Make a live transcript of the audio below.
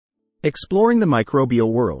Exploring the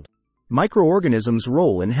microbial world. Microorganisms'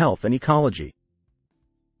 role in health and ecology.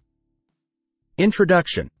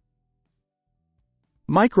 Introduction.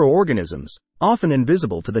 Microorganisms, often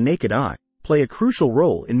invisible to the naked eye, play a crucial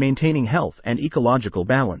role in maintaining health and ecological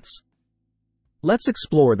balance. Let's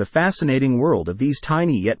explore the fascinating world of these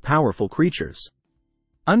tiny yet powerful creatures.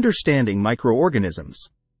 Understanding microorganisms.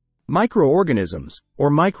 Microorganisms, or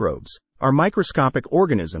microbes, are microscopic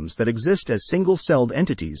organisms that exist as single-celled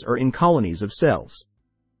entities or in colonies of cells.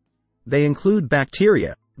 They include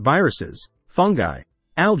bacteria, viruses, fungi,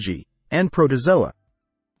 algae, and protozoa.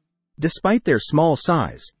 Despite their small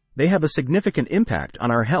size, they have a significant impact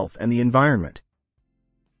on our health and the environment.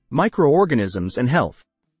 Microorganisms and health.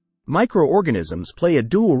 Microorganisms play a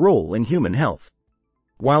dual role in human health.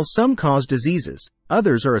 While some cause diseases,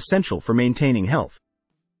 others are essential for maintaining health.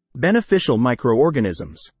 Beneficial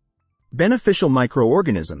microorganisms. Beneficial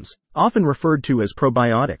microorganisms, often referred to as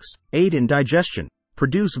probiotics, aid in digestion,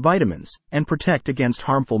 produce vitamins, and protect against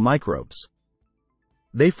harmful microbes.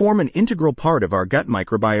 They form an integral part of our gut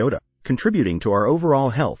microbiota, contributing to our overall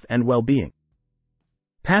health and well-being.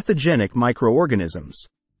 Pathogenic microorganisms.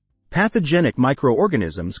 Pathogenic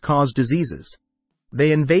microorganisms cause diseases.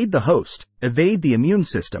 They invade the host, evade the immune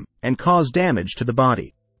system, and cause damage to the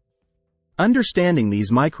body. Understanding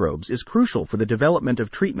these microbes is crucial for the development of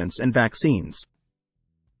treatments and vaccines.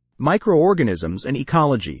 Microorganisms and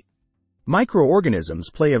ecology. Microorganisms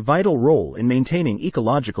play a vital role in maintaining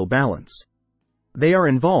ecological balance. They are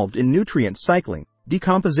involved in nutrient cycling,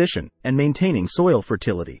 decomposition, and maintaining soil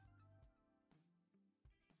fertility.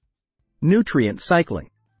 Nutrient cycling.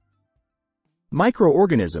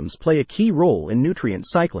 Microorganisms play a key role in nutrient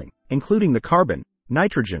cycling, including the carbon,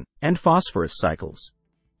 nitrogen, and phosphorus cycles.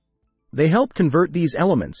 They help convert these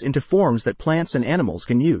elements into forms that plants and animals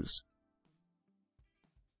can use.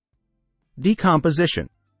 Decomposition.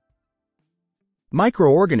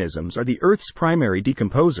 Microorganisms are the Earth's primary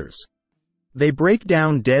decomposers. They break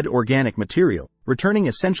down dead organic material, returning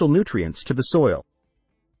essential nutrients to the soil.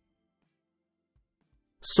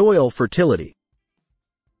 Soil fertility.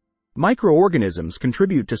 Microorganisms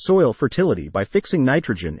contribute to soil fertility by fixing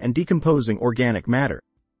nitrogen and decomposing organic matter.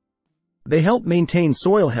 They help maintain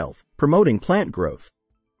soil health, promoting plant growth.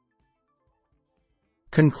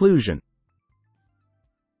 Conclusion.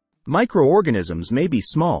 Microorganisms may be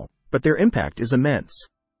small, but their impact is immense.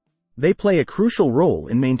 They play a crucial role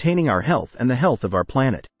in maintaining our health and the health of our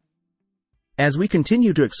planet. As we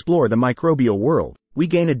continue to explore the microbial world, we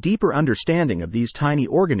gain a deeper understanding of these tiny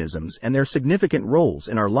organisms and their significant roles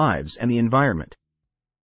in our lives and the environment.